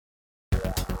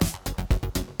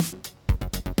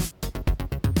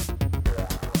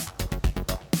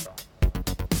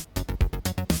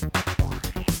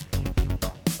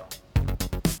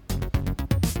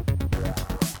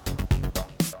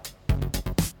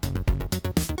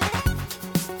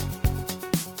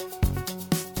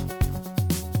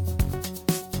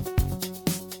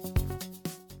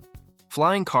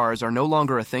Flying cars are no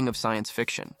longer a thing of science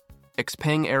fiction.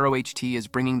 Xpeng AeroHT is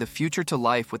bringing the future to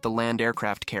life with the land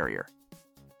aircraft carrier.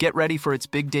 Get ready for its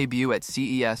big debut at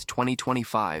CES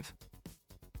 2025.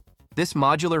 This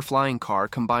modular flying car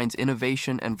combines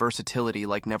innovation and versatility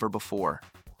like never before.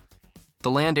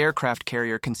 The land aircraft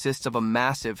carrier consists of a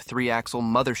massive 3-axle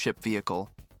mothership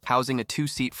vehicle housing a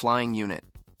 2-seat flying unit.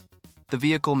 The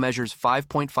vehicle measures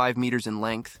 5.5 meters in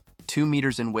length, 2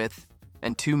 meters in width,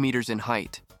 and 2 meters in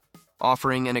height,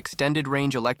 offering an extended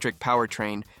range electric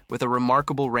powertrain with a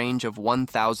remarkable range of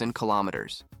 1,000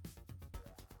 kilometers.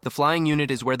 The flying unit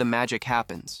is where the magic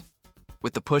happens.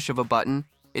 With the push of a button,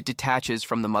 it detaches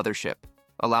from the mothership,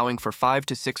 allowing for 5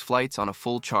 to 6 flights on a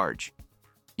full charge.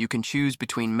 You can choose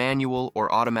between manual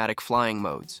or automatic flying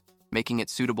modes, making it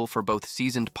suitable for both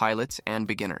seasoned pilots and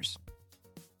beginners.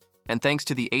 And thanks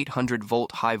to the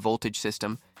 800-volt high-voltage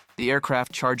system, the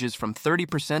aircraft charges from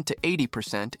 30% to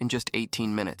 80% in just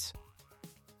 18 minutes.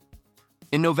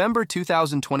 In November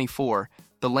 2024,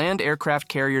 the land aircraft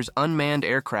carrier's unmanned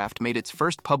aircraft made its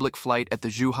first public flight at the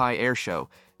Zhuhai Air Show,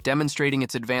 demonstrating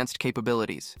its advanced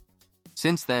capabilities.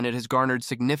 Since then, it has garnered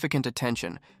significant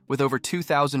attention, with over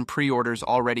 2,000 pre-orders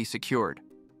already secured.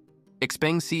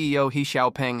 Xpeng CEO He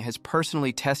Xiaopeng has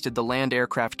personally tested the land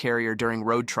aircraft carrier during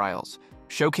road trials,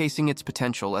 showcasing its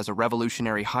potential as a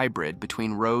revolutionary hybrid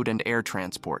between road and air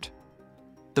transport.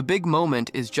 The big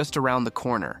moment is just around the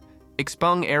corner.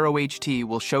 Xpeng AeroHT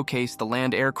will showcase the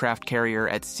land aircraft carrier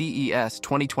at CES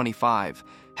 2025,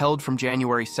 held from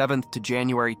January 7th to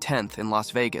January 10th in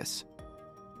Las Vegas.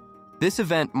 This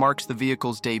event marks the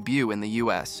vehicle's debut in the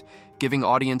US, giving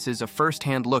audiences a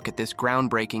first-hand look at this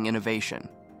groundbreaking innovation.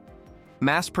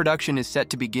 Mass production is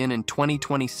set to begin in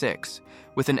 2026,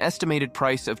 with an estimated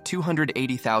price of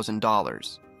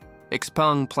 $280,000.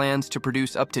 Xpeng plans to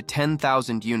produce up to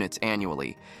 10,000 units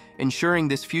annually, ensuring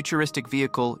this futuristic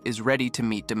vehicle is ready to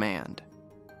meet demand.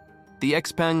 The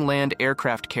Xpeng land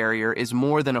aircraft carrier is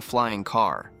more than a flying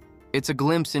car. It's a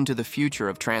glimpse into the future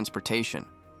of transportation.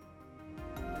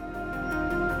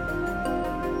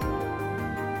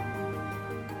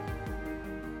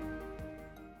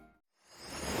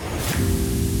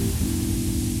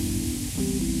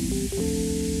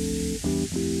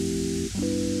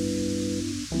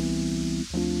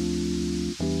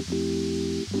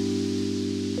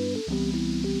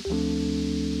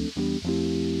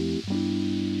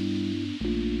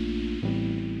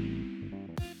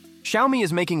 Xiaomi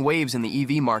is making waves in the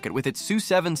EV market with its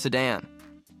SU7 sedan.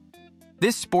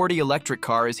 This sporty electric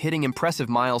car is hitting impressive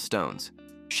milestones.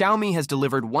 Xiaomi has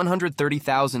delivered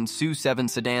 130,000 SU7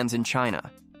 sedans in China,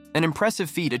 an impressive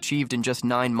feat achieved in just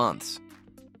 9 months.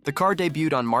 The car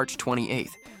debuted on March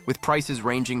 28th, with prices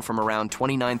ranging from around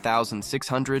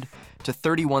 $29,600 to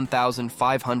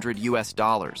 $31,500 US.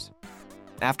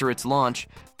 After its launch,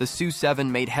 the SU7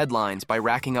 made headlines by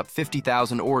racking up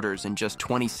 50,000 orders in just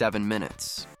 27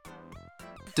 minutes.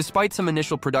 Despite some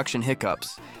initial production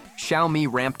hiccups, Xiaomi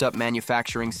ramped up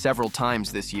manufacturing several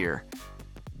times this year.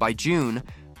 By June,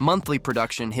 monthly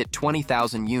production hit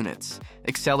 20,000 units,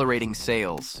 accelerating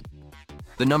sales.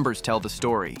 The numbers tell the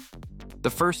story. The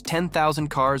first 10,000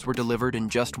 cars were delivered in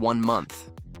just 1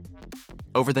 month.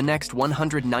 Over the next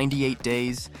 198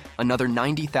 days, another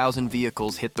 90,000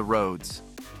 vehicles hit the roads.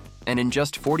 And in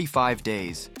just 45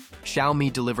 days,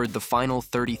 Xiaomi delivered the final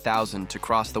 30,000 to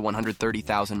cross the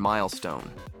 130,000 milestone.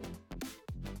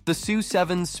 The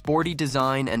SU7's sporty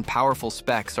design and powerful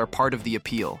specs are part of the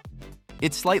appeal.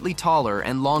 It's slightly taller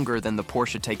and longer than the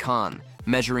Porsche Taycan,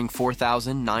 measuring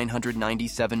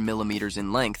 4,997 millimeters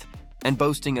in length and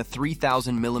boasting a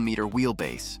 3,000 millimeter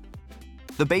wheelbase.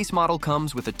 The base model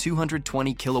comes with a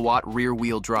 220 kilowatt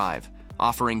rear-wheel drive,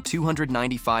 offering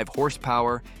 295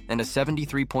 horsepower and a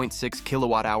 73.6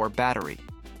 kilowatt-hour battery.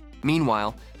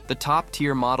 Meanwhile, the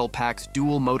top-tier model packs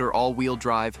dual-motor all-wheel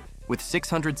drive with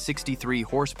 663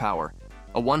 horsepower,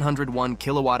 a 101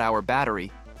 kilowatt-hour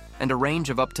battery, and a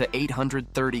range of up to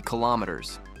 830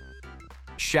 kilometers.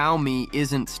 Xiaomi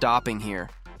isn't stopping here.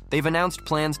 They've announced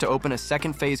plans to open a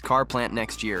second-phase car plant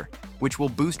next year, which will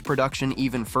boost production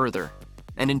even further.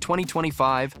 And in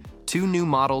 2025, 2 new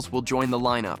models will join the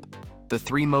lineup: the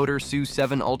 3-motor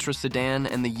SU7 Ultra sedan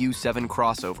and the U7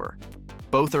 crossover.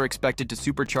 Both are expected to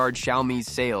supercharge Xiaomi's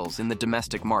sales in the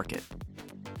domestic market.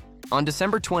 On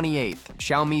December 28th,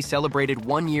 Xiaomi celebrated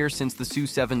 1 year since the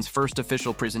SU7's first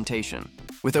official presentation.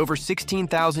 With over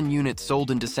 16,000 units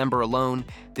sold in December alone,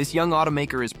 this young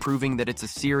automaker is proving that it's a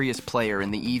serious player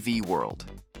in the EV world.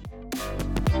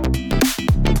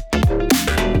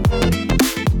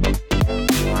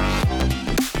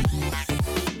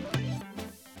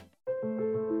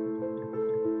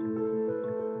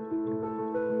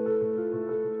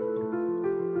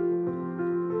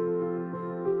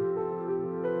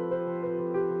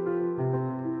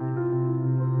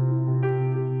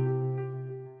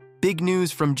 Big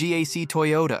news from GAC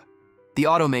Toyota. The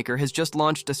automaker has just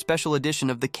launched a special edition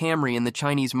of the Camry in the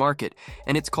Chinese market,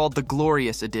 and it's called the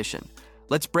Glorious Edition.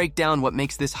 Let's break down what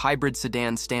makes this hybrid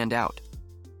sedan stand out.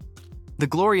 The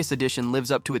Glorious Edition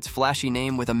lives up to its flashy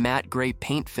name with a matte gray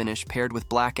paint finish paired with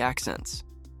black accents.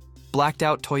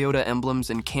 Blacked-out Toyota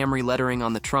emblems and Camry lettering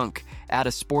on the trunk add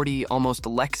a sporty, almost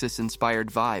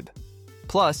Lexus-inspired vibe.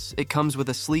 Plus, it comes with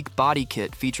a sleek body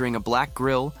kit featuring a black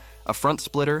grille, a front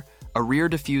splitter, a rear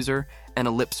diffuser, and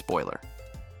a lip spoiler.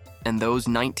 And those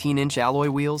 19-inch alloy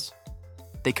wheels?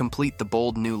 They complete the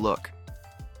bold new look.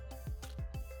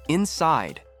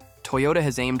 Inside, Toyota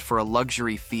has aimed for a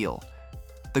luxury feel.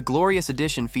 The Glorious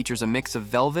Edition features a mix of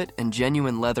velvet and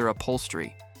genuine leather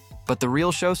upholstery. But the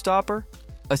real showstopper?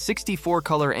 A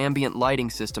 64-color ambient lighting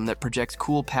system that projects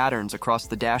cool patterns across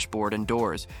the dashboard and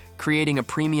doors, creating a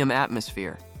premium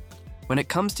atmosphere. When it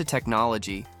comes to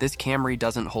technology, this Camry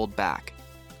doesn't hold back.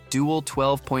 Dual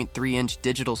 12.3-inch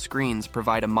digital screens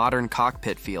provide a modern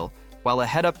cockpit feel, while a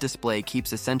head-up display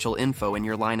keeps essential info in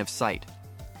your line of sight.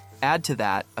 Add to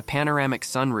that a panoramic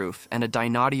sunroof and a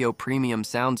Dynaudio premium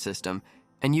sound system,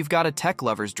 and you've got a tech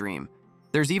lover's dream.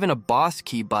 There's even a boss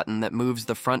key button that moves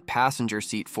the front passenger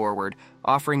seat forward,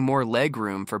 offering more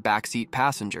legroom for backseat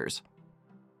passengers.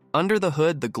 Under the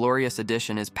hood, the Glorious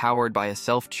Edition is powered by a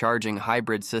self-charging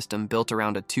hybrid system built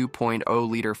around a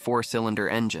 2.0-liter four-cylinder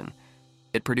engine.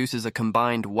 It produces a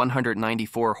combined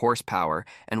 194 horsepower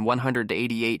and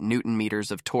 188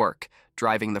 newton-meters of torque,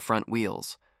 driving the front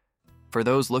wheels. For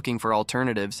those looking for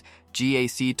alternatives,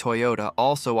 GAC Toyota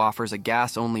also offers a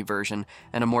gas-only version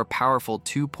and a more powerful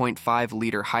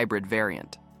 2.5-liter hybrid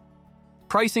variant.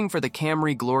 Pricing for the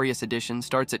Camry Glorious Edition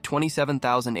starts at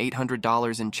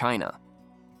 $27,800 in China.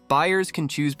 Buyers can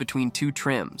choose between two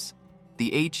trims,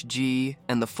 the HG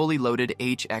and the fully loaded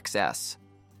HXS.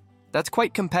 That's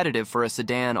quite competitive for a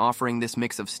sedan offering this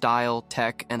mix of style,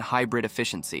 tech, and hybrid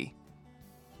efficiency.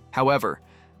 However,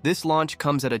 this launch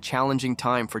comes at a challenging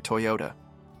time for Toyota.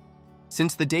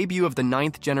 Since the debut of the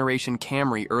 9th-generation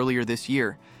Camry earlier this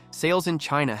year, sales in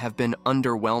China have been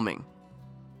underwhelming.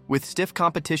 With stiff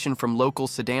competition from local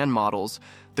sedan models,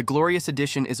 the Glorious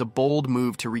Edition is a bold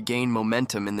move to regain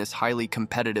momentum in this highly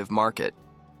competitive market.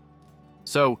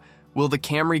 So, will the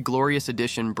Camry Glorious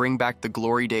Edition bring back the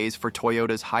glory days for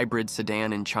Toyota's hybrid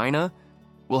sedan in China?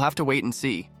 We'll have to wait and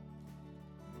see.